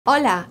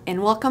Hola,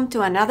 and welcome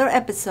to another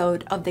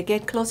episode of the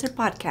Get Closer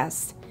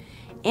podcast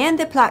and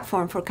the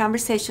platform for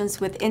conversations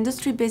with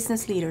industry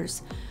business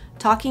leaders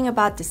talking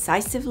about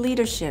decisive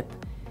leadership,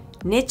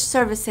 niche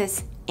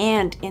services,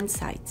 and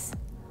insights.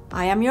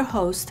 I am your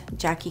host,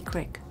 Jackie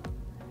Krick.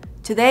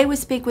 Today we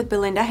speak with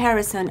Belinda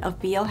Harrison of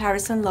B.L.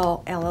 Harrison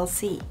Law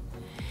LLC.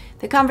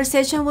 The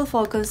conversation will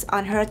focus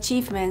on her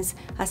achievements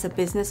as a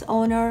business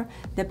owner,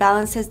 the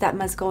balances that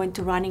must go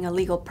into running a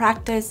legal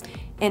practice,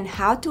 and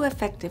how to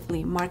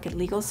effectively market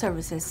legal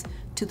services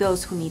to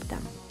those who need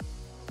them.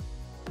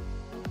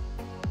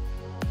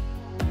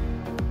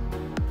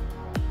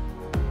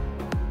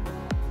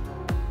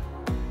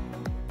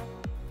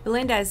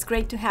 Belinda, it's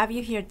great to have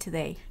you here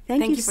today.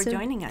 Thank you for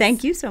joining us.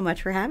 Thank you so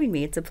much for having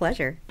me. It's a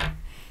pleasure.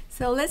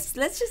 So let's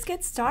just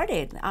get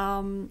started.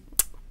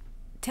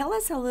 Tell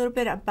us a little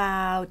bit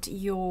about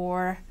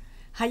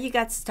how you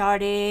got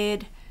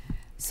started,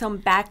 some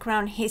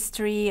background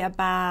history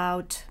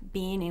about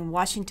being in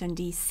Washington,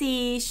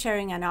 D.C.,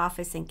 sharing an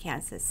office in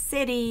Kansas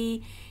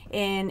City,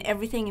 and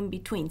everything in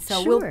between.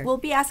 So Sure. we'll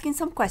be asking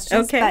some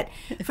questions, Okay.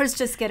 but first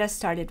just get us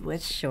started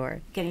with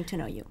Sure. getting to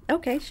know you.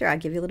 Okay, sure. I'll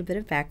give you a little bit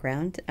of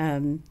background.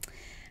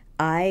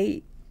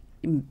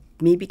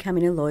 Me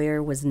becoming a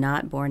lawyer was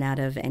not born out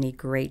of any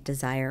great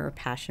desire or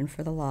passion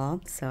for the law,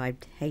 so I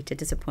hate to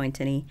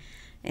disappoint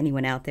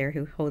anyone out there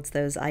who holds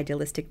those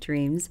idealistic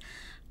dreams.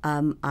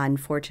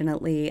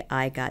 Unfortunately,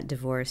 I got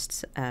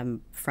divorced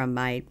from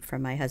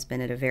my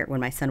husband when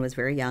my son was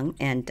very young,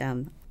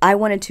 and I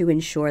wanted to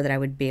ensure that I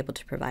would be able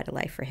to provide a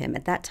life for him.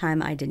 At that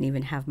time, I didn't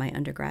even have my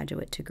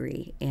undergraduate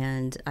degree,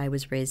 and I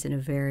was raised in a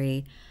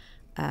very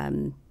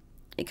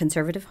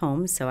conservative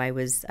home. So I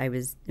was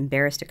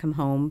embarrassed to come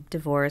home,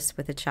 divorced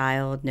with a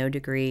child, no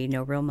degree,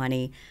 no real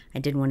money. I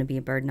didn't want to be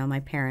a burden on my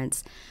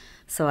parents.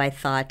 So I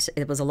thought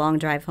it was a long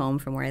drive home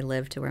from where I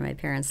lived to where my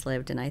parents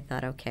lived, and I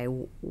thought, okay,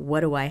 what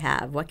do I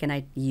have? What can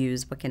I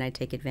use? What can I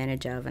take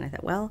advantage of? And I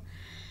thought, well,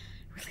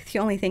 really the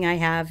only thing I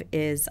have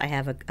is I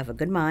have a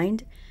good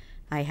mind,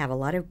 I have a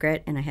lot of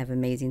grit, and I have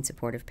amazing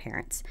supportive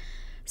parents.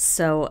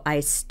 So I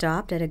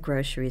stopped at a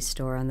grocery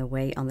store on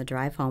the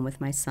drive home with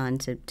my son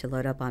to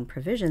load up on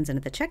provisions, and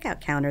at the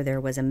checkout counter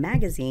there was a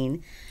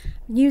magazine,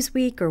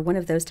 Newsweek or one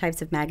of those types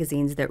of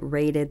magazines that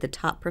rated the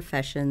top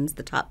professions,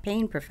 the top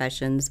paying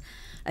professions,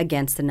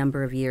 against the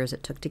number of years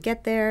it took to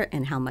get there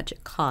and how much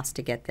it cost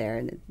to get there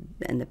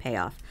and the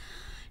payoff.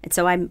 And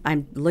so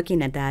I'm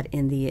looking at that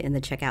in the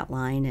checkout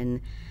line,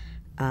 and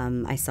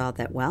I saw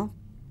that, well,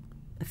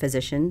 a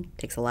physician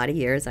takes a lot of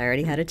years. I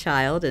already had a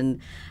child,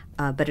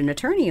 but an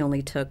attorney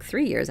only took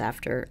 3 years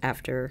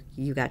after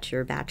you got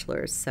your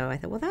bachelor's. So I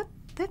thought, well,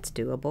 that's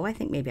doable. I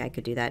think maybe I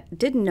could do that.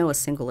 Didn't know a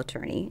single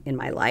attorney in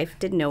my life.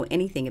 Didn't know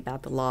anything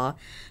about the law.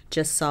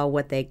 Just saw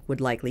what they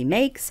would likely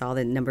make, saw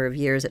the number of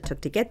years it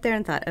took to get there,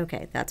 and thought,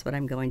 okay, that's what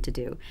I'm going to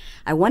do.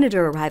 I wanted to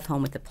arrive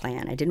home with a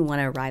plan. I didn't want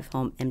to arrive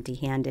home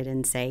empty-handed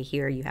and say,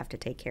 here, you have to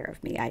take care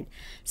of me.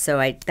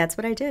 That's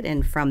what I did.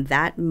 And from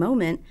that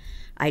moment,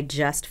 I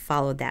just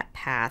followed that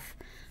path.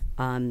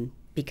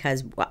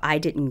 Because I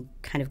didn't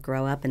kind of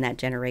grow up in that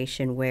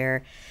generation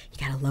where you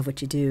got to love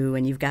what you do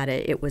and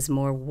it was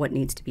more what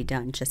needs to be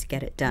done, just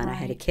get it done. Right. I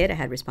had a kid, I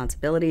had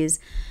responsibilities.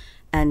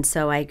 And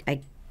so I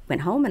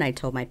went home and I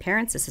told my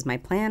parents, this is my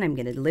plan. I'm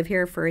going to live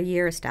here for a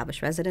year,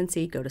 establish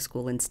residency, go to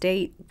school in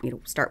state,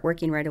 start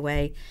working right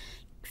away,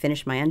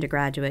 finish my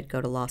undergraduate,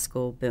 go to law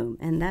school, boom.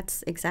 And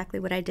that's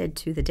exactly what I did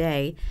to the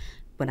day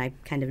when I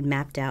kind of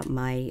mapped out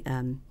my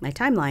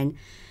timeline.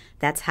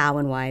 That's how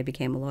and why I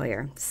became a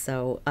lawyer.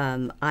 So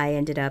I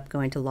ended up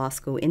going to law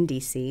school in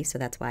D.C., so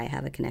that's why I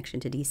have a connection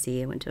to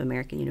D.C. I went to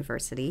American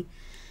University,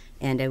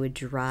 and I would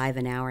drive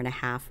an hour and a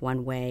half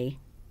one way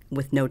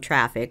with no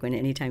traffic. When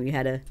anytime you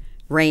had a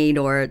rain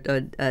or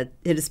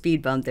hit a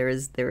speed bump,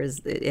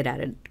 it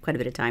added quite a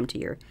bit of time to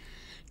your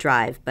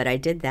drive. But I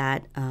did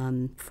that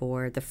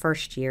for the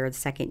first year. The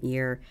second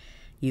year,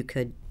 you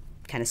could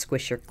kind of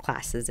squish your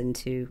classes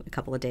into a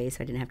couple of days,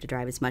 so I didn't have to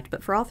drive as much.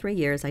 But for all 3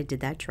 years, I did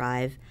that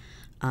drive.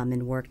 And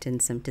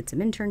did some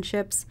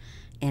internships,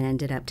 and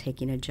ended up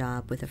taking a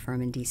job with a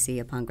firm in D.C.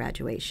 upon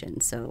graduation.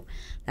 So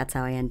that's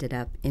how I ended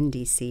up in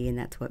D.C., and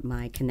that's what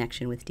my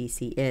connection with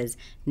D.C. is.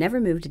 Never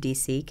moved to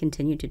D.C.,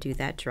 continued to do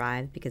that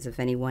drive, because if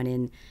anyone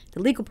in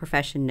the legal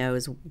profession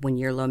knows, when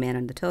you're low man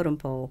on the totem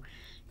pole,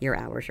 your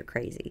hours are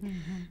crazy.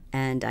 Mm-hmm.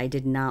 And I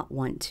did not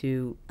want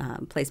to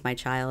place my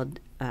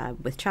child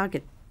with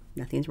childcare.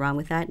 Nothing's wrong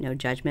with that, no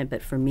judgment,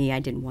 but for me, I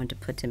didn't want to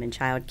put him in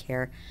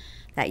childcare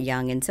that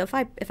young. And so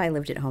if I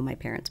lived at home, my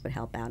parents would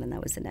help out, and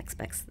that was the next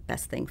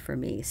best thing for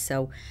me.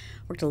 So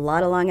worked a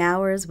lot of long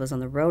hours, was on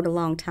the road a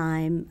long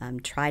time,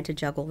 tried to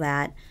juggle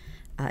that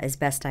as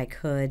best I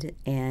could.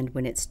 And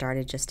when it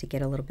started just to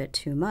get a little bit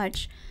too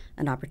much,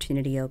 an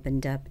opportunity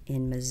opened up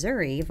in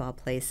Missouri, of all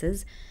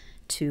places,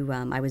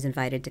 I was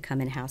invited to come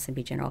in-house and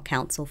be general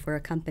counsel for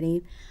a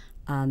company.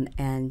 So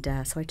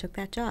I took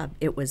that job.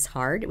 It was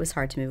hard. It was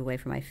hard to move away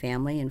from my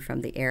family and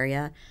from the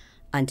area,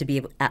 and to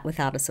be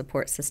without a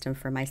support system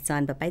for my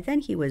son. But by then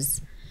he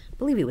was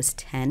believe he was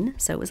 10,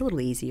 so it was a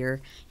little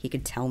easier. He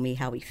could tell me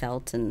how he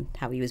felt and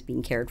how he was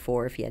being cared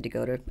for if he had to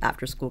go to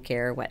after-school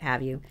care or what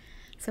have you.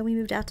 So we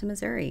moved out to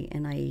Missouri,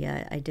 and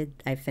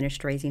I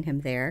finished raising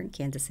him there in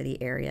Kansas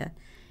City area.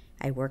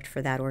 I worked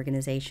for that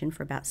organization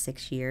for about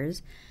 6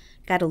 years.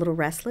 Got a little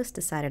restless,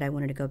 decided I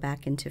wanted to go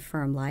back into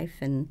firm life,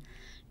 and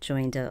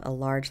joined a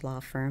large law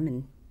firm.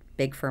 And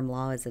big firm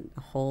law is a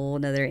whole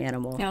nother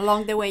animal. Now,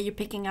 along the way, you're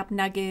picking up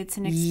nuggets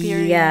and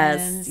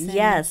experience.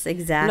 Yes,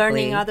 exactly.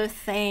 Learning other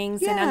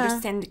things and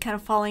understand, kind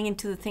of falling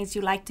into the things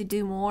you like to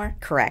do more.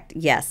 Correct.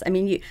 Yes. I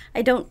mean,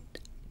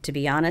 to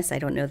be honest, I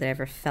don't know that I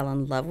ever fell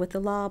in love with the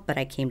law, but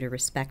I came to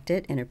respect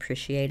it and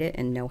appreciate it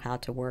and know how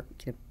to work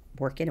it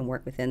and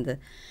work within the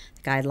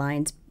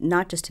guidelines,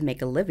 not just to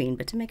make a living,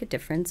 but to make a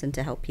difference and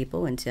to help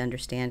people and to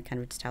understand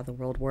kind of just how the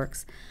world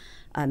works.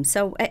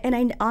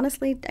 I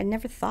honestly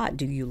never thought,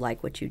 do you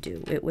like what you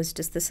do? It was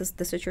just, this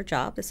is your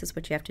job. This is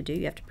what you have to do.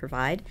 You have to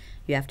provide.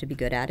 You have to be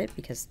good at it,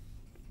 because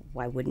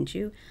why wouldn't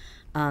you?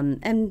 So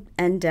I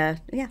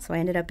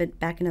ended up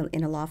back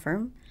in a law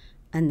firm,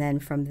 and then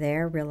from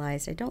there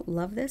realized I don't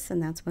love this,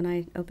 and that's when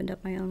I opened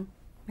up my own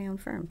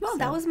firm. Well,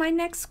 that was my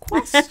next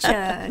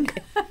question.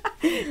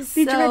 Lead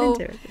you right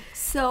into it.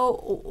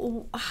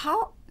 So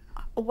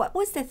what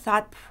was the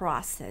thought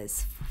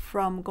process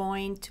from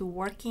going to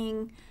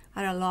working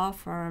at a law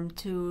firm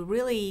to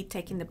really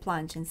taking the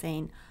plunge and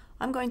saying,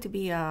 I'm going to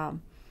be a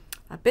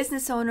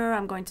business owner,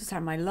 I'm going to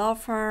start my law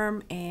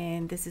firm,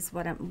 and this is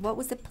what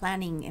was the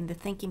planning and the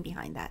thinking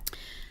behind that?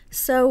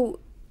 So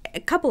a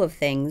couple of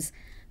things.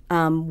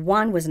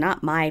 One was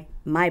not my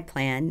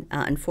plan.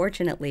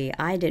 Unfortunately,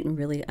 I didn't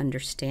really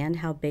understand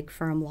how big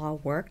firm law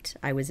worked.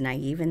 I was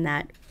naive in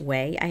that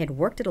way. I had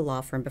worked at a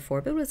law firm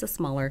before, but it was a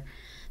smaller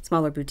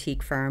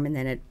boutique firm, and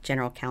then at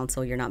general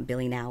counsel, you're not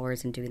billing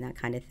hours and doing that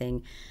kind of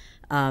thing.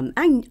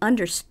 I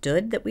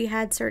understood that we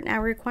had certain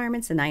hour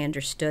requirements, and I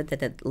understood that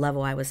the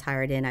level I was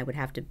hired in, I would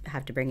have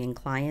to bring in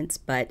clients,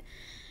 but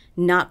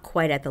not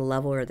quite at the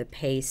level or the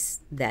pace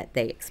that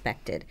they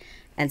expected.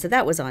 And so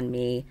that was on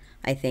me.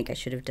 I think I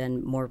should have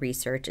done more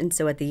research. And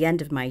so at the end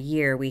of my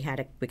year, we kind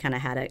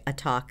of had a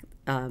talk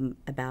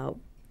about,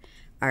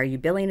 are you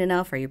billing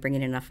enough? Are you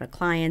bringing enough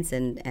clients?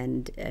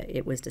 And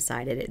it was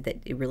decided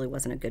that it really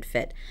wasn't a good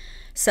fit.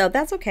 So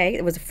that's okay.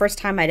 It was the first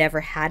time I'd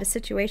ever had a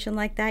situation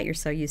like that. You're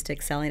so used to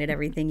excelling at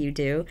everything you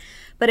do.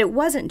 But it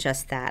wasn't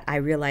just that. I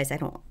realized I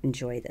don't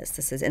enjoy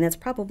this. And that's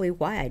probably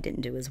why I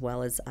didn't do as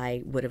well as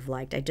I would have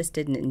liked. I just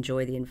didn't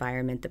enjoy the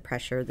environment, the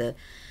pressure, the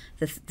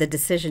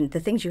decision, the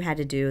things you had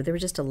to do. There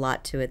was just a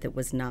lot to it that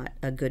was not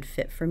a good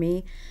fit for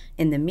me.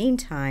 In the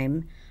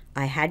meantime,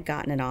 I had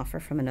gotten an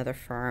offer from another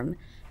firm,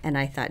 and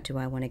I thought, do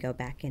I want to go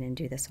back in and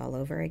do this all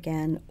over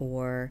again,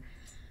 or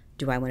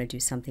do I want to do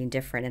something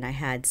different? And I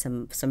had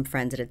some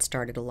friends that had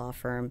started a law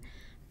firm,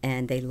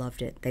 and they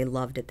loved it.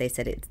 They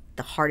said it's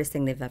the hardest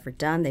thing they've ever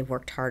done. They've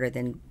worked harder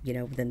than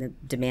the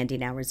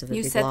demanding hours of a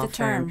big law firm. You set the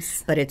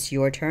terms. But it's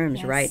your terms,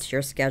 yes. Right? It's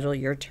your schedule,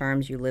 your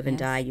terms. You live and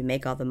die. You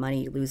make all the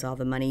money. You lose all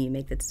the money. You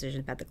make the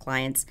decision about the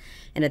clients.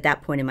 And at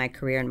that point in my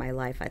career and my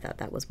life, I thought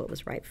that was what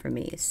was right for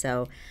me.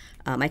 So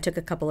I took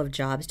a couple of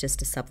jobs just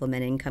to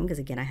supplement income because,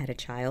 again, I had a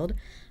child.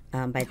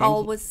 By then, how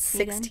old was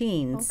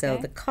 16. Okay. So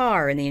the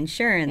car and the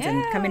insurance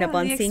and coming up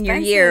on senior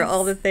expenses. Year,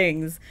 all the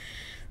things.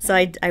 So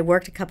I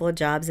worked a couple of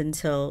jobs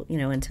until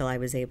I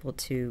was able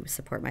to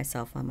support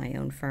myself on my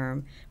own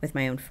firm with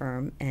my own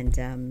firm, and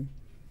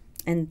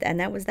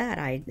that was that.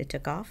 It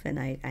took off, and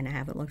I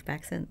haven't looked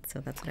back since.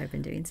 So that's what I've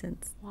been doing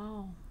since.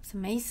 Wow, it's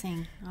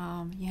amazing.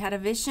 You had a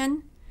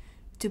vision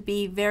to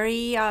be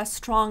very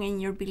strong in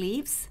your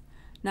beliefs,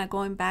 not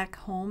going back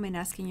home and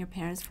asking your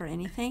parents for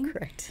anything.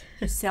 Correct.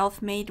 You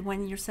self-made,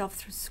 went yourself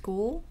through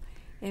school,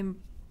 and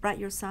brought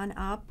your son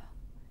up.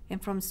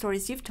 And from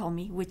stories you've told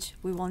me, which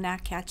we will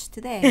not catch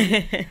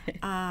today,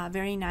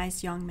 very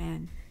nice young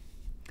man.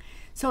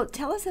 So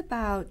tell us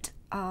about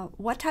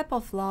what type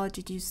of law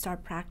did you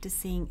start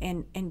practicing,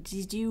 and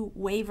did you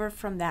waver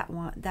from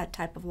that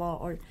type of law,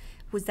 or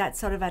was that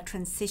sort of a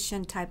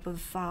transition type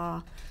of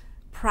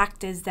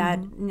practice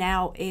that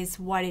now is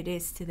what it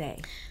is today?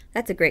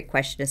 That's a great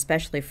question,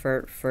 especially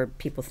for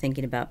people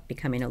thinking about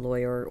becoming a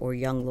lawyer or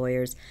young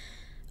lawyers.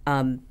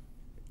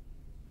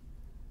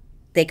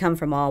 They come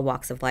from all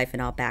walks of life and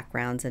all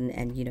backgrounds,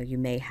 and you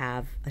may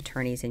have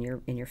attorneys in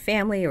your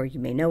family, or you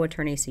may know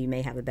attorneys, so you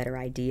may have a better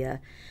idea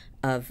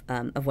of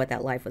what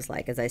that life was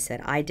like. As I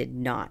said, I did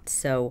not,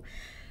 so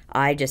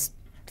I just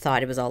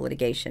thought it was all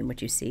litigation,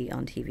 what you see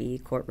on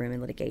TV, courtroom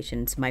and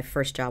litigation. So my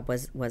first job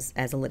was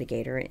as a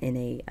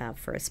litigator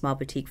for a small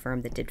boutique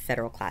firm that did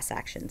federal class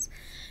actions,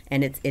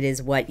 and it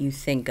is what you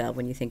think of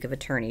when you think of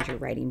attorneys. You're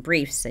writing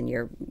briefs and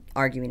you're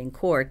arguing in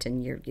court,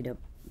 and you're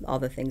all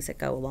the things that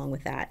go along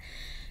with that.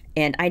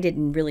 And I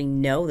didn't really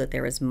know that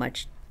there was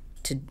much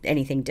to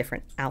anything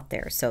different out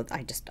there. So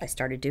I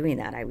started doing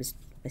that. I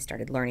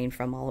started learning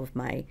from all of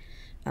my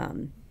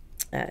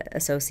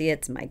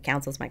associates, my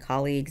counsels, my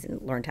colleagues,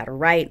 and learned how to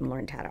write and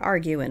learned how to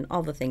argue and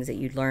all the things that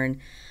you'd learn.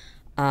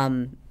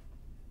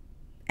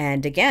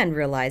 and again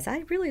realize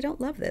I really don't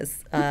love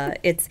this.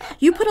 It's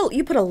you put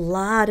a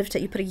lot of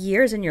you put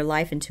years in your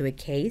life into a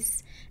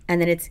case,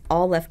 and then it's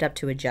all left up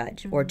to a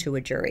judge or to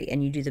a jury,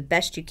 and you do the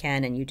best you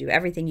can, and you do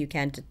everything you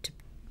can to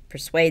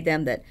persuade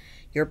them that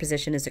your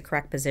position is the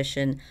correct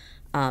position.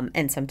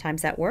 And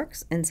sometimes that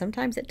works, and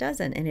sometimes it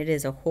doesn't. And it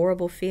is a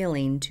horrible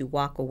feeling to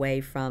walk away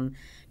from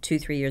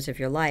 2-3 years of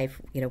your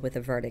life, with a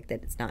verdict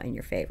that it's not in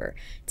your favor.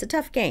 It's a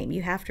tough game.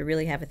 You have to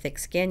really have a thick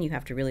skin. You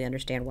have to really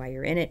understand why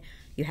you're in it.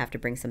 You have to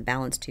bring some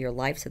balance to your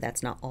life, so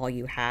that's not all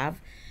you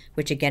have,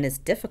 which again is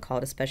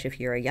difficult, especially if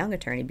you're a young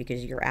attorney,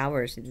 because your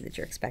hours that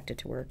you're expected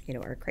to work,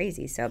 are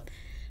crazy. So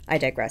I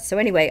digress. So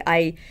anyway,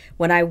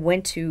 when I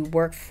went to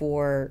work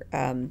for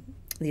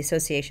the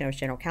association I was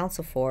general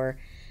counsel for,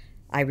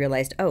 I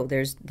realized,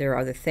 there are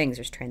other things.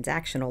 There's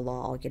transactional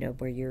law,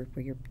 where you're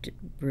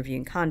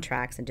reviewing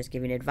contracts and just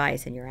giving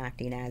advice, and you're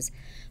acting as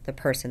the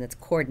person that's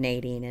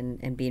coordinating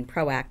and being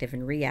proactive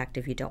and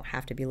reactive. You don't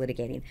have to be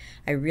litigating.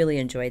 I really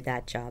enjoyed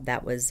that job.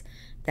 That was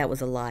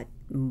a lot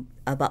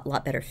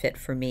better fit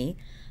for me.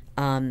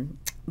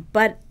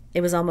 But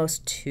it was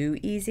almost too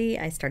easy.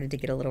 I started to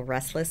get a little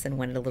restless and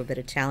wanted a little bit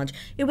of challenge.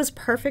 It was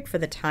perfect for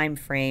the time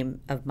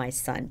frame of my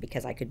son,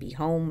 because I could be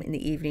home in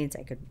the evenings.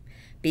 I could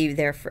be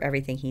there for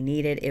everything he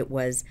needed. It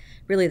was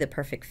really the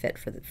perfect fit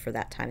for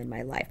that time in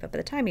my life. But by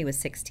the time he was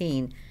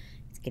 16,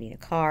 he's getting a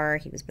car.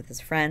 He was with his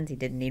friends. He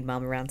didn't need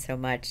mom around so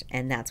much.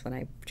 And that's when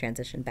I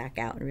transitioned back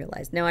out and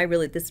realized, no,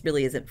 this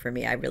really isn't for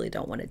me. I really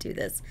don't want to do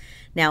this.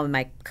 Now, in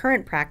my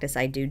current practice,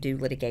 I do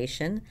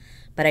litigation,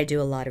 but I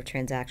do a lot of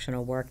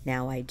transactional work.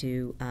 Now I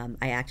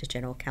act as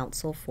general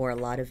counsel for a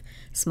lot of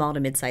small to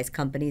mid-sized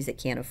companies that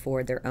can't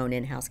afford their own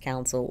in-house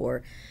counsel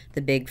or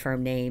the big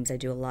firm names. I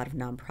do a lot of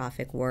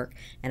nonprofit work,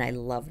 and I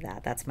love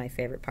that. That's my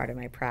favorite part of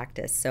my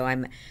practice. So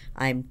I'm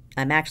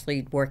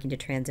actually working to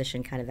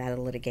transition kind of out of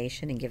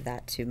litigation and give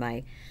that to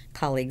my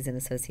colleagues and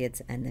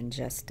associates, and then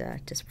just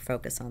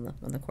focus on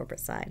the corporate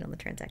side, on the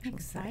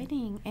transactional side.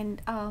 Exciting.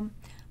 And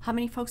how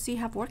many folks do you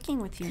have working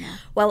with you now?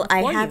 Well,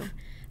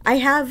 I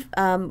have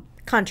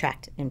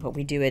contract input.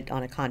 We do it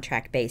on a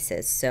contract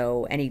basis.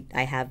 So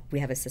we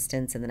have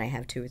assistants, and then I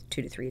have two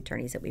to three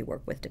attorneys that we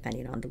work with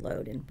depending on the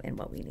load and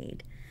what we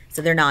need.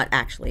 So they're not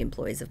actually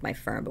employees of my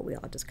firm, but we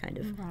all just kind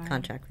of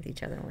contract with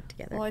each other and work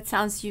together. Well, it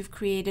sounds you've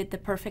created the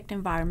perfect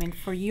environment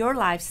for your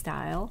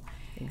lifestyle.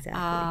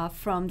 Exactly.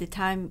 From the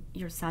time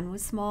your son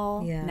was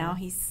small, now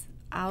he's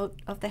out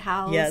of the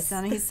house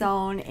on his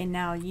own, and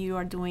now you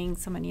are doing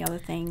so many other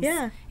things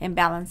and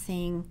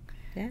balancing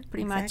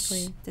pretty much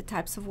the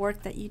types of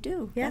work that you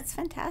do. Yeah. That's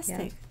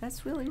fantastic. Yeah.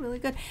 That's really, really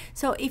good.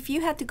 So if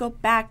you had to go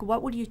back,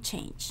 what would you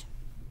change?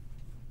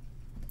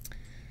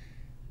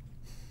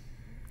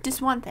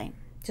 Just one thing.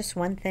 Just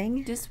one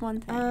thing? Just one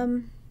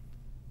thing.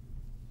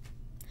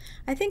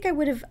 I think I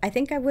would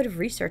have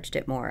researched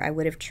it more. I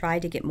would have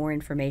tried to get more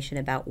information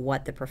about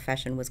what the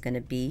profession was going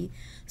to be,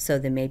 so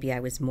then maybe I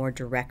was more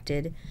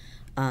directed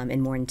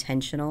and more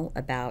intentional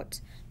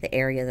about the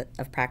area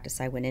of practice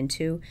I went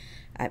into.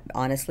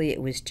 Honestly,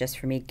 it was just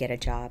for me to get a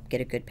job,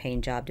 get a good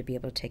paying job, to be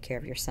able to take care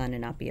of your son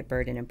and not be a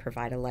burden, and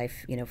provide a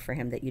life, for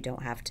him that you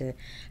don't have to.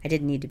 I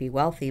didn't need to be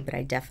wealthy, but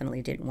I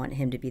definitely didn't want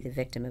him to be the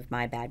victim of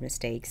my bad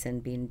mistakes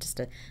and being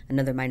just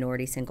another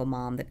minority single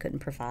mom that couldn't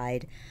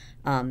provide.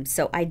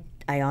 So I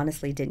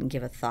honestly didn't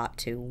give a thought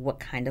to what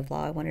kind of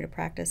law I wanted to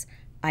practice.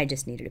 I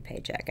just needed a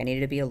paycheck. I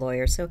needed to be a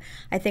lawyer. So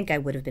I think I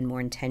would have been more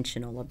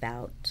intentional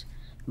about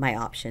my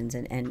options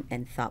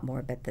and thought more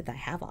about that I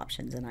have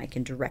options and I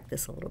can direct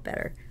this a little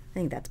better. I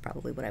think that's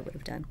probably what I would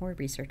have done, more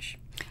research.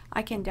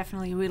 I can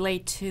definitely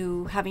relate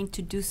to having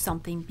to do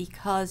something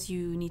because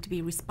you need to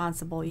be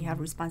responsible. You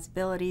have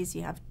responsibilities,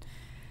 you have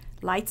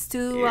lights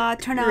to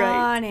turn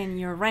on and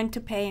your rent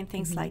to pay and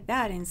things like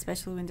that, and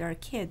especially when there are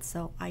kids.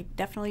 So I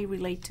definitely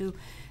relate to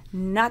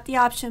not the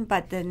option,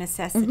 but the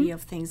necessity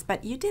of things.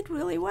 But you did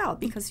really well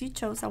because you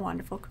chose a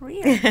wonderful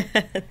career.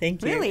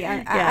 Thank you. Really,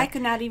 I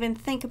could not even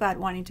think about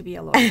wanting to be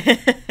a lawyer.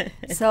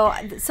 So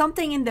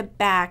something in the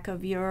back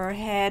of your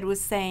head was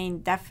saying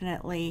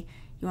definitely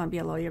you want to be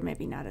a lawyer,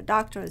 maybe not a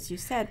doctor, as you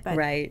said, but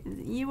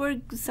you were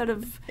sort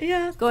of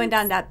going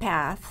down that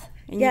path,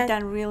 and you've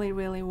done really,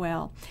 really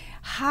well.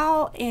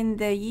 How, in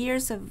the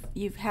years of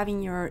you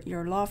having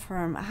your law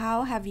firm,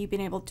 how have you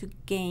been able to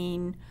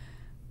gain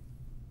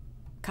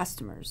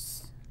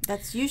customers?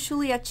 That's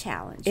usually a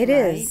challenge. It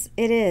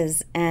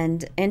is.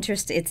 And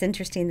it's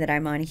interesting that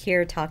I'm on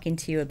here talking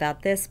to you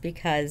about this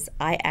because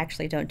I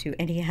actually don't do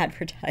any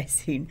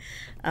advertising.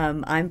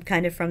 I'm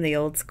kind of from the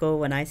old school.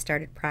 When I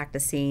started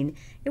practicing,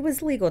 it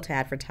was legal to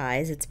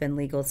advertise. It's been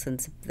legal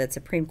since the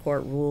Supreme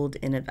Court ruled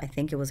I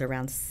think it was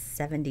around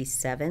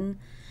 1977,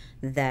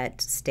 that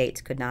states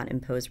could not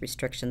impose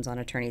restrictions on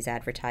attorneys'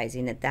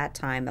 advertising. At that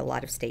time, a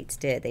lot of states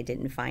did. They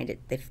didn't find it,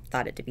 they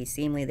thought it to be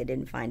seemly, they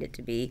didn't find it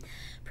to be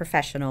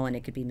professional, and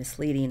it could be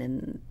misleading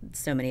and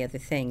so many other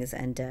things.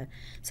 And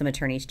some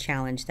attorneys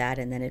challenged that,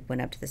 and then it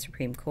went up to the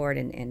Supreme Court,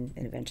 and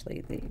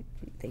eventually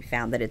they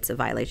found that it's a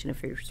violation of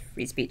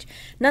free speech.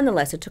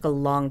 Nonetheless, it took a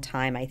long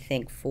time, I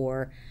think,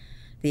 for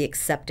the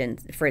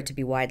acceptance, for it to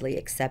be widely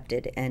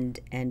accepted. And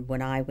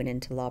when I went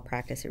into law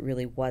practice,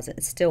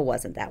 it still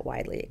wasn't that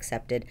widely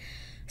accepted.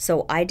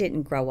 So I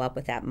didn't grow up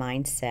with that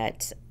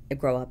mindset,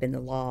 grow up in the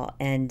law.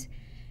 And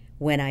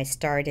when I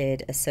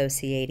started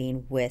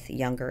associating with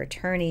younger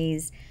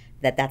attorneys,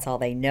 that's all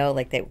they know,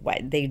 like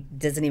they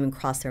doesn't even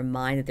cross their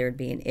mind that there would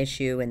be an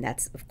issue. And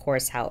that's, of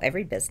course, how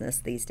every business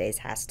these days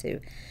has to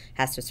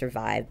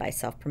survive, by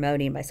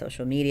self-promoting, by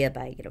social media,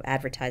 by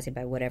advertising,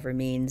 by whatever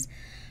means.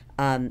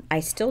 I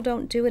still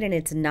don't do it, and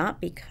it's not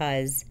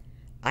because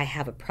I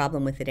have a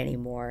problem with it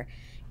anymore.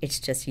 It's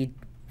just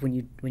when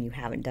you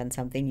haven't done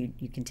something,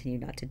 you continue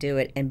not to do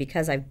it. And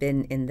because I've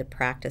been in the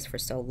practice for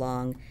so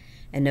long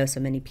and know so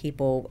many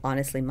people,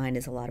 honestly, mine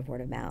is a lot of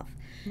word of mouth.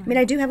 Right. I mean,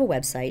 I do have a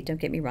website. Don't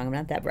get me wrong. I'm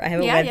not that. I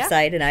have a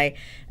website,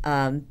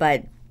 and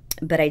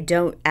but I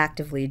don't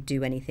actively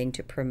do anything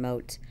to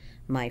promote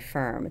my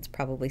firm. It's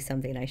probably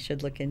something I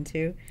should look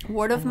into.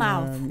 Word of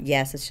mouth.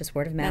 Yes, it's just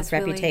word of mouth,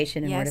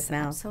 reputation, and word of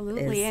mouth.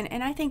 Absolutely,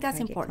 and I think that's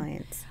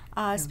important,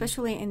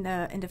 especially in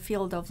the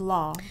field of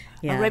law.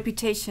 A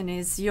reputation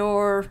is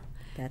your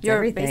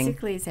everything.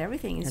 Basically, it's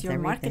everything. It's your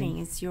marketing.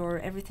 It's your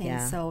everything.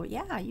 Yeah. So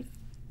you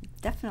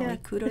definitely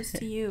kudos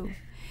to you.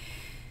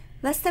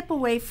 Let's step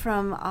away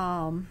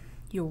from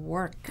your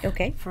work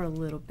for a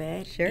little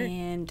bit. Sure.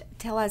 And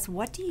tell us,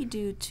 what do you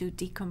do to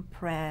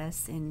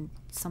decompress and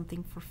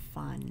something for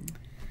fun?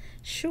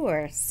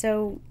 Sure.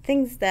 So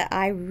things that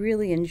I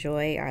really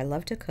enjoy are, I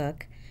love to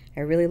cook. I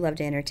really love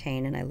to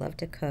entertain, and I love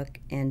to cook,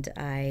 and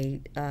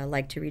I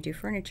like to redo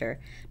furniture.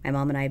 My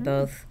mom and I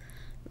both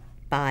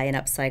buy and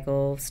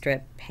upcycle,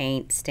 strip,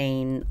 paint,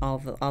 stain, all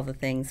the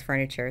things,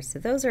 furniture. So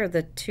those are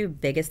the two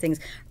biggest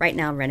things. Right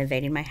now I'm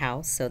renovating my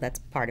house, so that's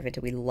part of it.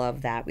 We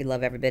love that. We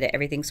love every bit of it.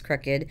 Everything's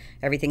crooked,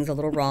 everything's a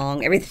little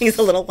wrong, everything's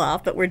a little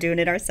off, but we're doing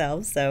it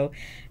ourselves. So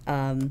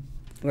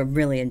we're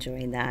really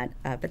enjoying that.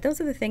 But those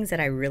are the things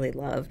that I really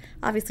love.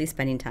 Obviously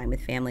spending time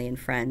with family and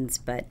friends,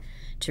 but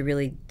to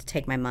really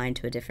take my mind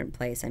to a different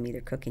place, I'm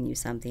either cooking you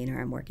something or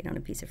I'm working on a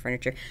piece of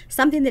furniture,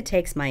 something that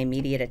takes my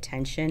immediate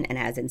attention and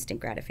has instant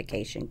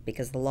gratification,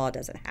 because the law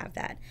doesn't have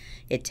that.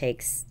 It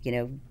takes,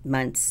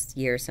 months,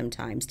 years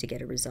sometimes to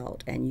get a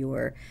result, and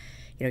you're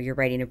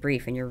writing a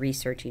brief and you're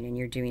researching and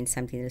you're doing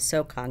something that is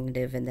so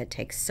cognitive and that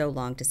takes so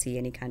long to see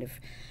any kind of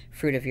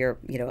fruit of your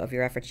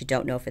efforts. You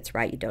don't know if it's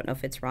right, you don't know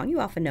if it's wrong. You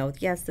often know,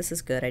 yes, this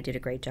is good, I did a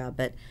great job,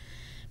 but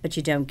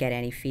you don't get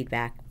any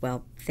feedback.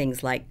 Well,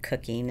 things like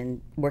cooking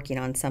and working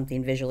on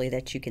something visually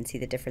that you can see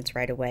the difference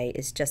right away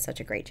is just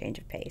such a great change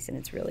of pace, and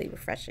it's really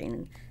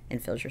refreshing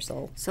and fills your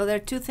soul. So there are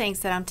two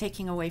things that I'm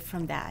taking away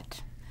from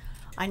that.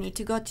 I need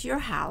to go to your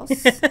house,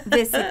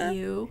 visit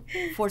you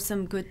for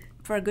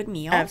a good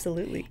meal.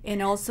 Absolutely.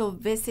 And also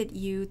visit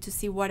you to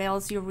see what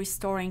else you're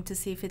restoring, to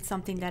see if it's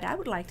something that I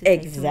would like to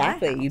take to my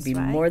house. Exactly. You'd be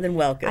more than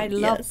welcome. I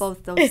love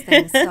both those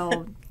things.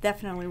 So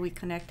definitely we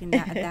connect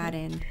at that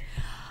end.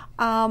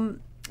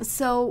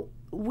 So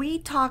we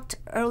talked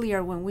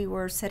earlier when we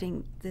were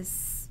setting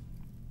this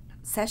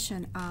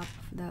session up,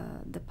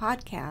 the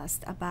podcast,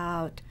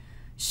 about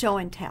show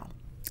and tell.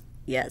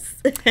 Yes.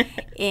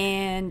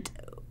 And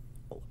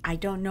I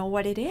don't know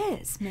what it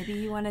is. Maybe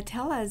you want to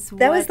tell us.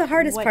 That was the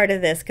hardest part of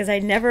this, because I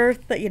never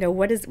thought,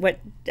 what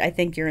I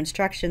think your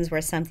instructions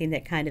were something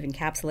that kind of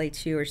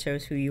encapsulates you or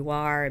shows who you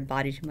are,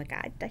 embodies you. I'm like,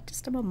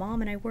 I'm a mom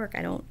and I work.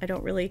 I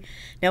don't really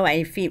know.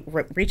 I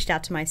reached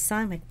out to my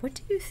son, like, what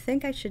do you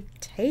think I should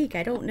take?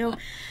 I don't know.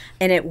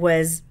 And it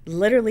was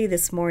literally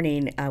this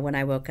morning when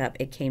I woke up,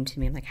 it came to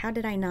me. I'm like, how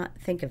did I not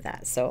think of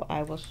that? So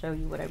I will show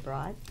you what I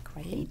brought.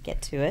 Go ahead and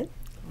get to it.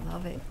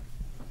 Love it.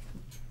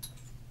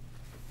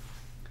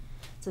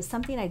 So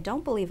something I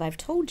don't believe I've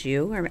told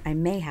you, or I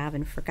may have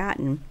and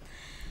forgotten.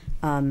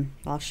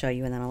 I'll show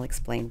you and then I'll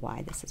explain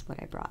why this is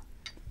what I brought.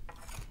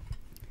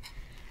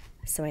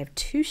 So I have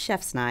 2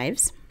 chef's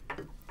knives.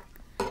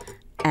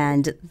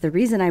 And the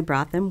reason I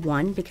brought them,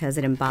 one, because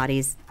it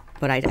embodies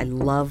what I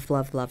love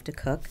to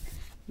cook.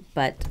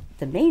 But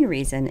the main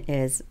reason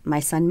is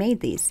my son made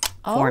these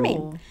for me.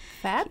 Oh,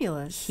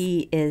 fabulous.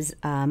 He is,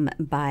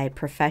 by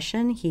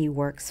profession, he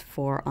works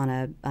on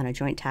a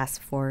joint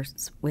task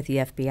force with the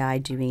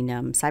FBI doing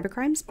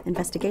cybercrimes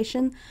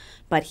investigation,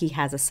 but he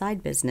has a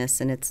side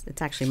business, and it's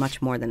actually much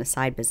more than a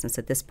side business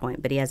at this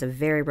point, but he has a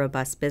very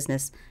robust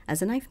business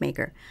as a knife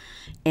maker.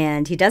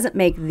 And he doesn't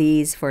make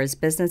these for his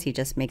business, he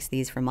just makes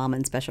these for mama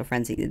and special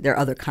friends. There are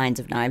other kinds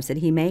of knives that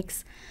he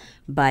makes,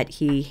 but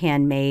he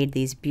handmade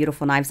these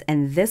beautiful knives,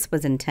 and this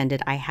was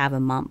intended. I have a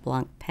Mont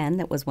Blanc pen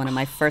that was one of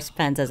my first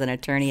pens as an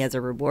attorney as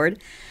a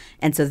reward,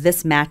 and so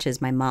this matches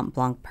my Mont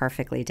Blanc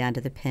perfectly down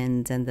to the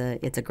pins, and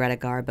it's a Greta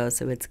Garbo,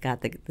 so it's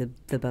got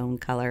the bone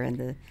color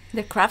and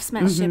the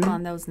craftsmanship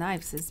on those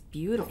knives is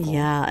beautiful.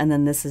 Yeah, and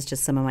then this is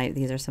just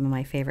these are some of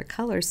my favorite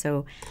colors,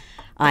 so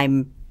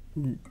I'm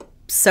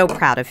so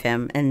proud of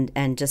him,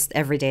 and just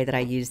every day that I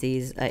use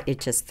these, it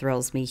just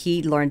thrills me.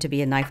 He learned to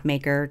be a knife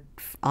maker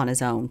on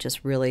his own,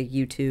 just really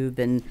YouTube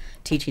and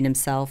teaching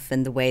himself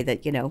in the way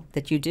that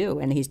that you do,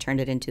 and he's turned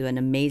it into an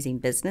amazing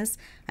business.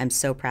 I'm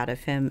so proud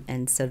of him,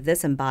 and so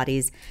this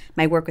embodies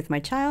my work with my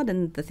child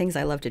and the things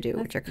I love to do,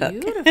 which are cook.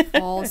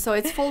 Beautiful. So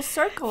it's full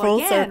circle full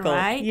again, circle.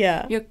 Right?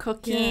 Yeah. You're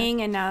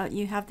cooking, and now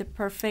you have the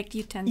perfect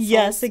utensils.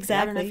 Yes,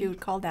 exactly. I don't know if you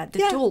would call that the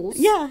tools.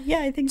 Yeah,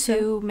 I think so.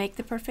 To make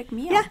the perfect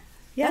meal.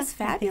 Yeah, That's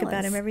fabulous. I think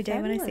about him every day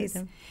when I see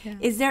them. Yeah.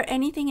 Is there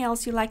anything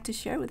else you'd like to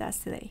share with us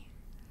today?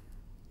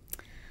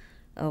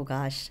 Oh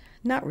gosh,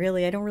 not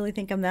really. I don't really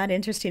think I'm that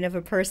interesting of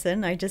a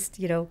person. I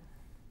just,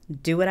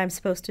 do what I'm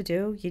supposed to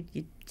do.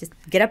 You just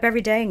get up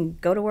every day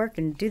and go to work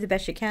and do the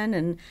best you can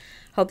and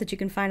hope that you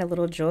can find a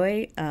little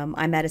joy.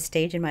 I'm at a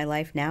stage in my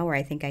life now where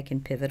I think I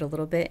can pivot a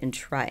little bit and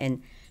try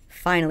and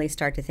finally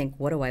start to think,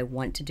 what do I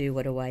want to do?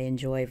 What do I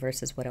enjoy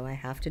versus what do I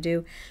have to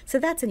do? So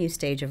that's a new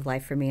stage of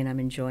life for me, and I'm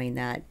enjoying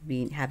that,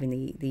 having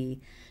the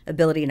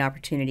ability and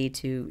opportunity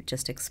to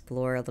just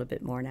explore a little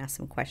bit more and ask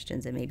some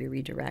questions and maybe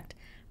redirect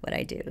what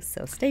I do.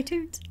 So stay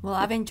tuned. Well,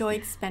 I've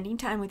enjoyed spending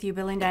time with you,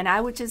 Belinda, and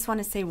I would just want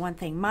to say one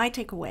thing. My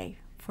takeaway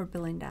for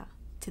Belinda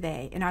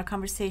today in our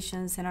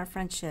conversations and our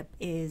friendship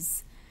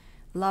is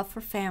love for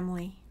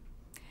family,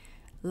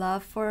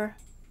 love for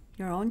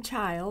your own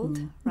child,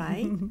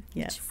 right?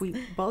 Yes. Which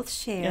we both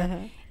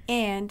share,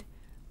 and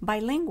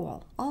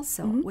bilingual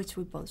also, which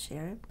we both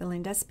share.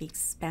 Belinda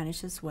speaks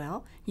Spanish as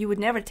well. You would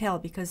never tell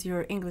because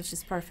your English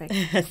is perfect,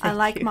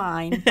 unlike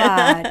mine,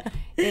 but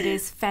it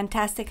is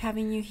fantastic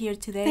having you here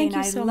today. Thank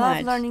and you so I love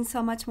much. learning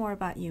so much more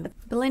about you.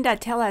 Belinda,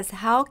 tell us,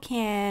 how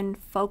can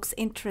folks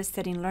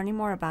interested in learning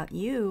more about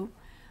you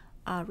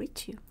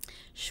reach you?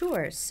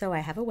 Sure. So I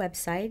have a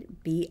website,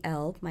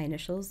 BL, my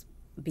initials,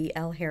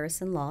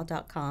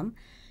 blharrisonlaw.com.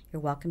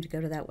 You're welcome to go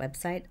to that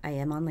website. I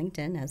am on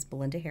LinkedIn as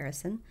Belinda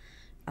Harrison.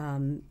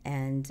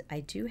 And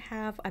I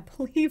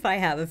believe I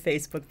have a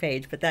Facebook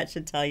page, but that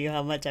should tell you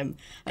how much I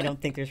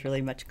don't think there's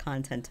really much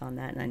content on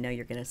that, and I know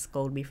you're going to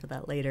scold me for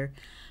that later.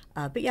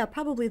 But yeah,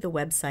 probably the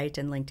website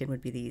and LinkedIn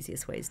would be the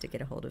easiest ways to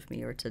get a hold of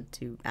me or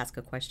to ask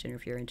a question. Or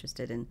if you're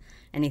interested in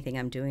anything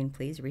I'm doing,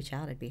 please reach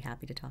out. I'd be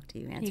happy to talk to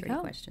you, answer any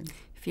questions.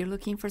 If you're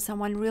looking for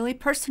someone really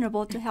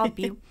personable to help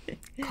you,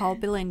 call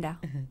Belinda.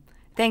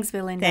 Thanks,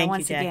 Belinda,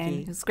 once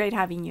again. It was great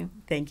having you.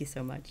 Thank you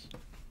so much.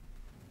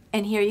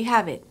 And here you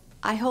have it.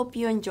 I hope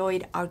you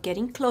enjoyed our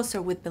Getting Closer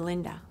with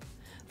Belinda.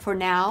 For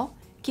now,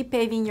 keep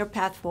paving your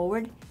path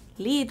forward,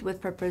 lead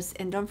with purpose,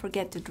 and don't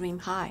forget to dream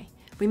high.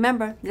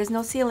 Remember, there's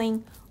no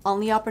ceiling,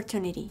 only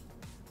opportunity.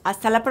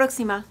 Hasta la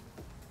próxima.